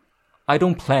 I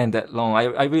don't plan that long.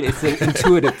 I really, it's an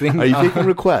intuitive thing. Are you taking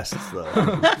requests, though?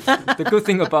 The good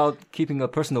thing about keeping a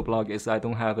personal blog is I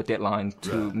don't have a deadline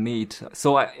to meet.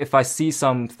 So if I see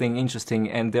something interesting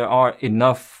and there are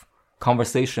enough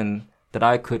conversation that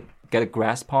I could get a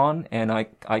grasp on, and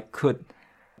I could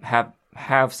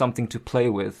have something to play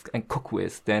with and cook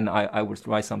with, then I would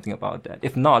write something about that.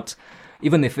 If not,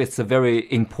 even if it's a very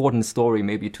important story,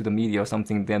 maybe to the media or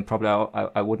something, then probably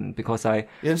I wouldn't, because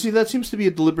and see, that seems to be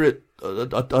a deliberate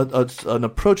an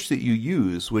approach that you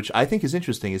use, which I think is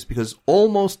interesting, is because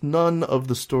almost none of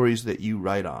the stories that you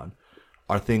write on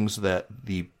are things that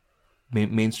the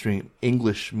mainstream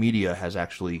English media has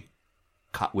actually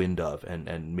caught wind of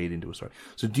and made into a story.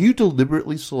 So do you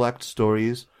deliberately select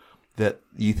stories that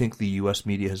you think the U.S.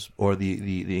 media has, or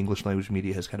the English language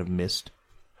media has kind of missed?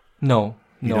 No,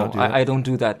 I don't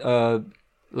do that.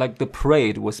 Like the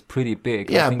parade was pretty big.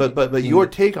 Yeah, but your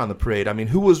take on the parade, I mean,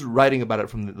 who was writing about it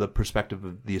from the perspective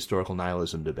of the historical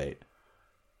nihilism debate?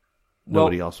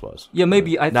 Nobody else was. Yeah,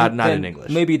 maybe I think not in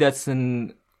English. Maybe that's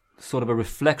an sort of a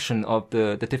reflection of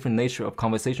the different nature of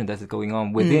conversation that's going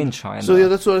on within China. So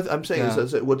that's what I'm saying.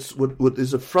 Is what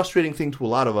is a frustrating thing to a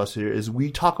lot of us here is we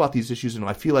talk about these issues, and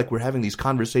I feel like we're having these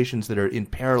conversations that are in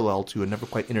parallel to and never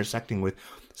quite intersecting with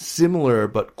similar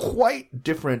but quite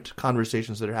different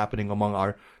conversations that are happening among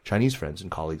our Chinese friends and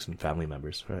colleagues and family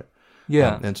members, right?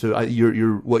 Yeah. And so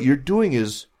what you're doing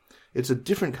is it's a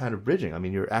different kind of bridging. I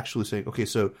mean, you're actually saying, okay,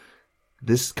 so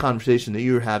this conversation that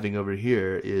you're having over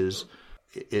here is.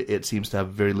 It seems to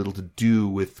have very little to do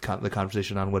with the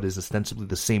conversation on what is ostensibly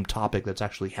the same topic that's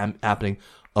actually happening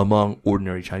among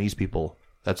ordinary Chinese people.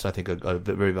 That's, I think, a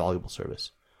very valuable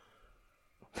service.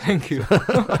 Thank you.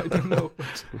 I don't know.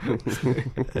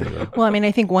 Well, I mean,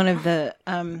 I think one of the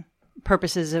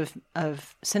purposes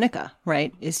of Sinica,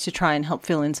 right, is to try and help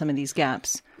fill in some of these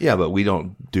gaps. Yeah, but we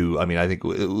don't do. I mean, I think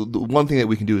the one thing that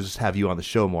we can do is just have you on the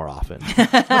show more often.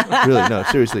 Really, no,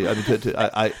 seriously. I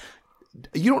mean,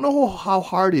 you don't know how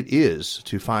hard it is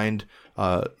to find,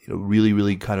 really,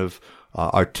 really kind of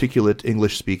articulate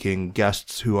English-speaking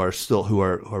guests who are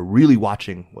really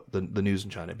watching the news in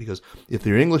China. Because if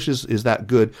their English is that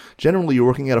good, generally you're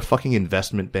working at a fucking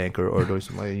investment bank or doing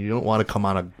something like that. You don't want to come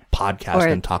on a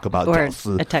podcast and talk about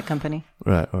a tech company,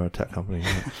 right? Or a tech company.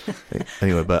 Right.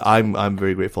 Anyway, but I'm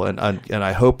very grateful, and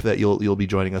I hope that you'll be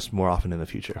joining us more often in the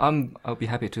future. I'll be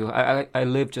happy to. I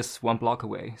live just 1 block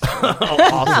away. So.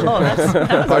 Awesome!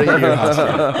 That's part of your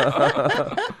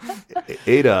house.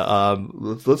 Ada,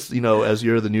 let's as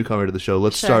you're the newcomer to the show,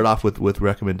 let's start off with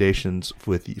recommendations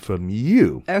from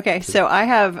you. Okay, so I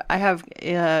have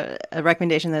a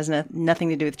recommendation that has nothing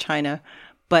to do with China,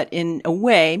 but in a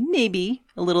way, maybe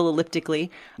a little elliptically,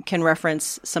 can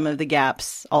reference some of the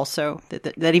gaps also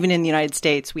that even in the United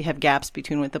States, we have gaps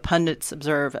between what the pundits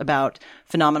observe about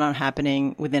phenomenon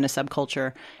happening within a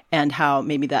subculture and how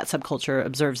maybe that subculture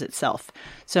observes itself.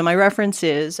 So my reference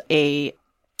is a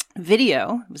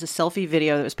video. It was a selfie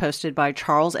video that was posted by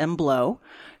Charles M. Blow,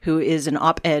 who is an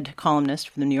op-ed columnist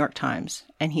for the New York Times.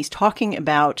 And he's talking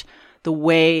about the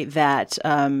way that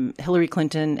Hillary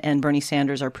Clinton and Bernie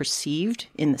Sanders are perceived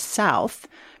in the South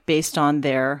based on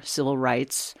their civil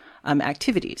rights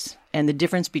activities, and the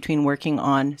difference between working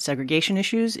on segregation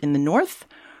issues in the North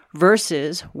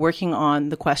versus working on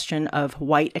the question of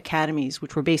white academies,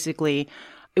 which were basically,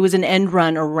 it was an end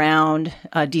run around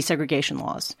desegregation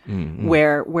laws,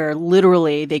 where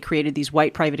literally they created these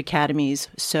white private academies.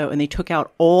 And they took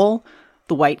out all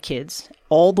the white kids,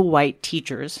 all the white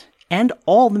teachers, and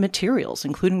all the materials,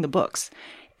 including the books.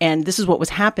 And this is what was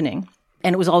happening.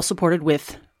 And it was all supported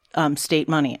with state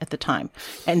money at the time.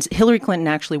 And Hillary Clinton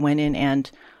actually went in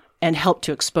and helped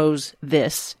to expose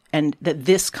this, and that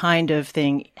this kind of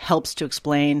thing helps to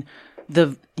explain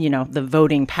the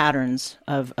voting patterns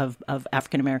of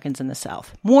African Americans in the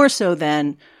South, more so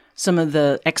than some of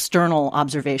the external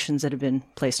observations that have been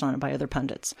placed on it by other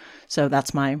pundits. So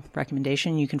that's my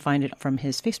recommendation. You can find it from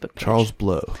his Facebook page. Charles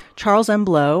Blow. Charles M.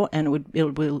 Blow, and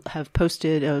it will have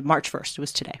posted March 1st. It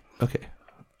was today. Okay.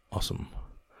 Awesome.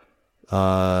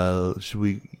 Should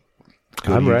we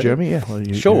go I'm to ready. Jeremy?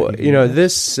 Yeah. Sure.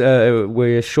 This,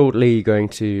 we're shortly going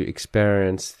to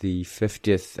experience the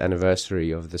 50th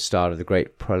anniversary of the start of the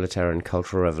Great Proletarian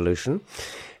Cultural Revolution.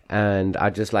 And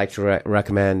I'd just like to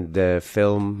recommend the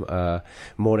film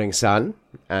Morning Sun,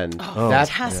 and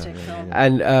fantastic film.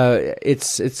 And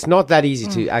it's not that easy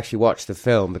to actually watch the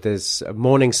film, but there's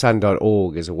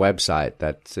morningsun.org is a website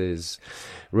that is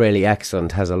really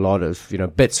excellent. Has a lot of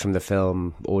bits from the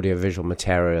film, audiovisual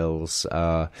materials,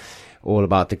 all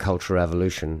about the Cultural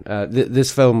Revolution.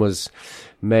 This film was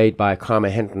made by Kramer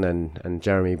Hinton and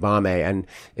Jeremy Barmay, and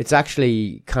it's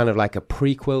actually kind of like a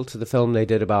prequel to the film they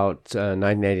did about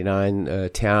 1989,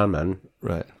 Tiananmen.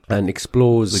 Right. And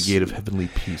explores The Gate of Heavenly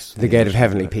Peace. The Gate of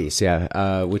Heavenly Peace,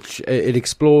 yeah. Which it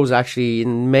explores actually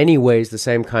in many ways the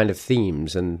same kind of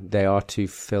themes, and they are two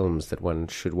films that one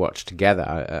should watch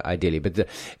together, ideally. But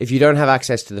if you don't have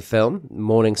access to the film,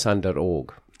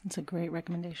 morningsun.org. That's a great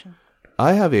recommendation.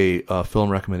 I have a film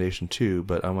recommendation too,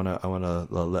 but I wanna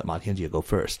let Ma Tianjie go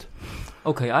first.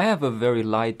 Okay, I have a very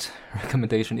light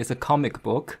recommendation. It's a comic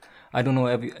book. I don't know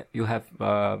if you have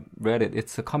read it.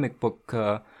 It's a comic book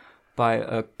by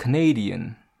a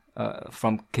Canadian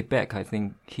from Quebec, I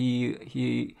think.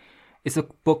 It's a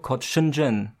book called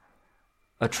Shenzhen,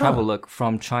 a travelogue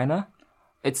from China.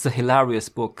 It's a hilarious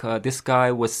book. This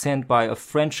guy was sent by a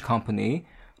French company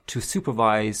to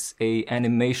supervise a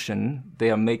animation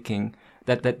they are making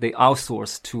that they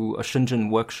outsourced to a Shenzhen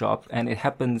workshop, and it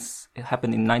happened in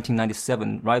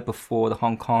 1997, right before the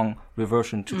Hong Kong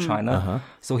reversion to China. Uh-huh.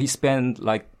 So he spent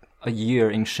like a year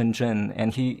in Shenzhen,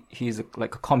 and he's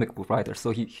like a comic book writer.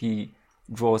 So he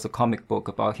draws a comic book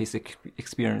about his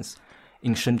experience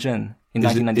in Shenzhen in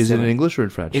 1997. Is it in English or in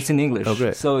French? It's in English. Oh,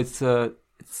 great. So it's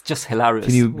just hilarious.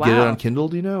 Can you get it on Kindle,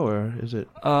 do you know, or is it?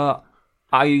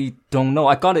 I don't know.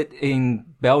 I got it in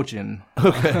Belgium.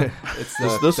 Okay.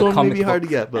 This one may be hard to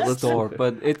get, but let's store.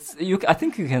 But I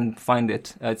think you can find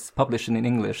it. It's published in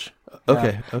English.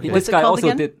 Okay. This guy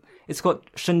also did. It's called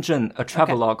Shenzhen, a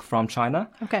travelogue from China.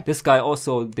 Okay. This guy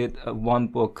also did one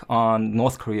book on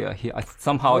North Korea. He was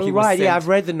right. Yeah, I've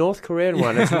read the North Korean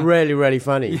one. It's really, really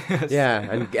funny. Yes. Yeah,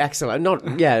 and excellent.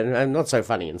 Not so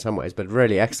funny in some ways, but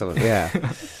really excellent. Yeah.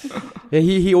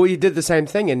 He did the same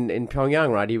thing in Pyongyang,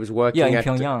 right? He was working in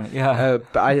Pyongyang. Yeah.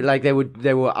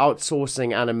 They were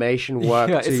outsourcing animation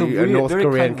work to a North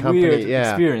Korean company. Weird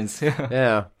experience.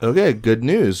 Yeah. Okay, good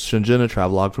news. Shenzhen, a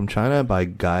travelogue from China by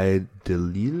Guy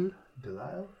Delisle.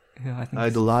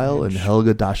 Delisle and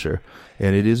Helga Dasher,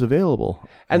 and it is available.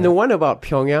 And the one about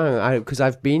Pyongyang, because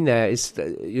I've been there, is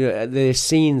the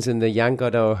scenes in the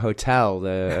Yanggado Hotel,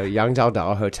 the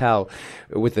Yangjiaodao Hotel,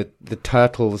 with the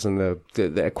turtles and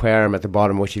the aquarium at the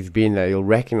bottom. Which you've been there, you'll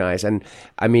recognize. And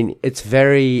I mean, it's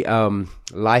very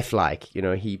lifelike. You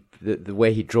know, the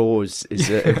way he draws is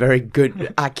a very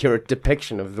good, accurate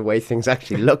depiction of the way things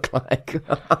actually look like.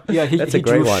 Yeah, he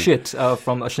drew one. Shit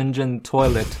from a Shenzhen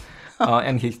toilet.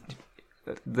 And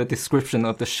the description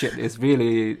of the shit is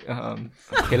really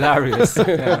hilarious.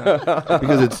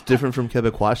 Because it's different from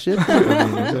Quebecois shit?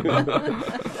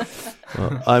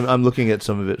 I'm looking at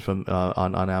some of it from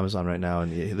on Amazon right now,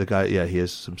 and the guy, he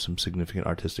has some significant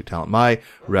artistic talent. My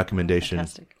recommendation,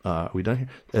 are we done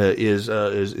here? Is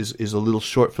a little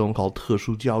short film called 特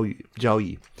殊交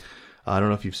易. I don't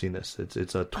know if you've seen this.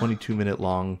 It's a 22-minute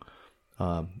long.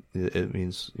 It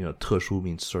means, 特殊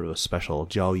means sort of a special.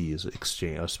 交易 is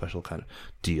exchange, a special kind of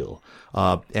deal.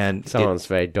 And sounds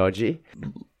very dodgy.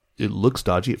 It looks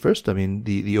dodgy at first. I mean,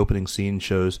 the opening scene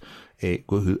shows a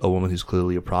woman who's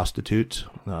clearly a prostitute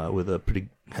with a pretty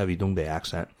heavy Dongbei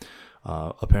accent,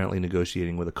 apparently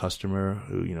negotiating with a customer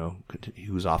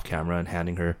who's off camera and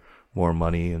handing her more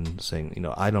money and saying,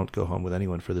 I don't go home with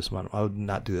anyone for this amount. I would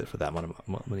not do it for that amount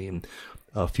of money. And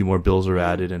a few more bills are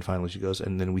added, and finally she goes,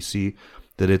 and then we see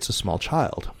that it's a small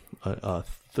child, a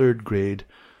third grade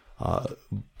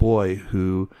boy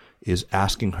who is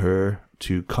asking her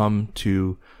to come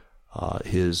to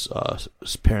his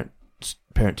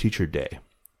parent-teacher day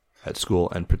at school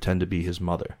and pretend to be his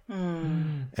mother.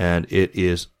 And it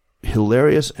is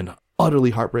hilarious and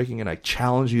utterly heartbreaking, and I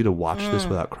challenge you to watch this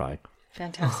without crying.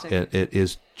 Fantastic. It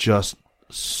is just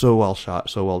so well shot,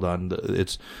 so well done.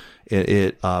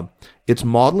 It's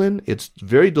maudlin. It's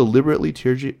very deliberately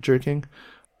tear-jerking,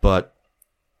 but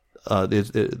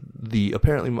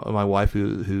apparently my wife,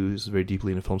 who's very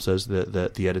deeply into film, says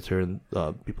that the editor and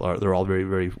people they're all very,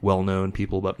 very well-known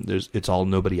people, but it's all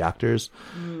nobody actors.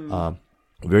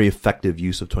 Very effective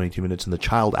use of 22 minutes, and the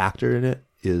child actor in it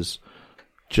is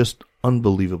just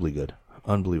unbelievably good.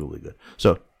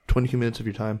 So 22 minutes of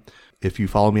your time. If you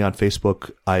follow me on Facebook,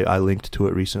 I linked to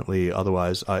it recently.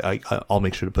 Otherwise, I'll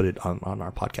make sure to put it on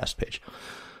our podcast page.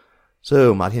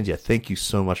 So, Ma Tianjie, thank you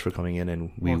so much for coming in,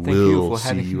 and we will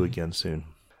see you again soon.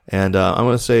 And I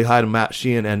want to say hi to Matt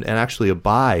Sheehan, and actually a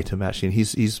bye to Matt Sheehan.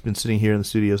 He's been sitting here in the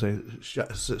studio saying,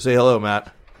 say hello,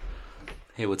 Matt.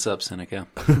 Hey, what's up, Seneca?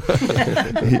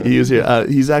 He was here.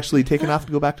 He's actually taken off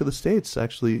to go back to the States,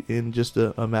 actually, in just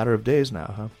a matter of days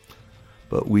now, huh?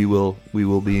 But we will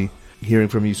be hearing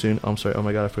from you soon. I'm sorry. Oh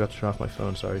my God, I forgot to turn off my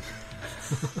phone. Sorry.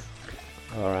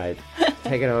 All right.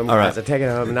 Take it home, guys. Take it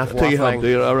home. Enough Take waffling.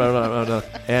 It home.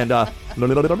 And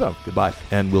goodbye.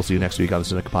 And we'll see you next week on the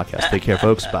Seneca Podcast. Take care,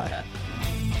 folks. Bye.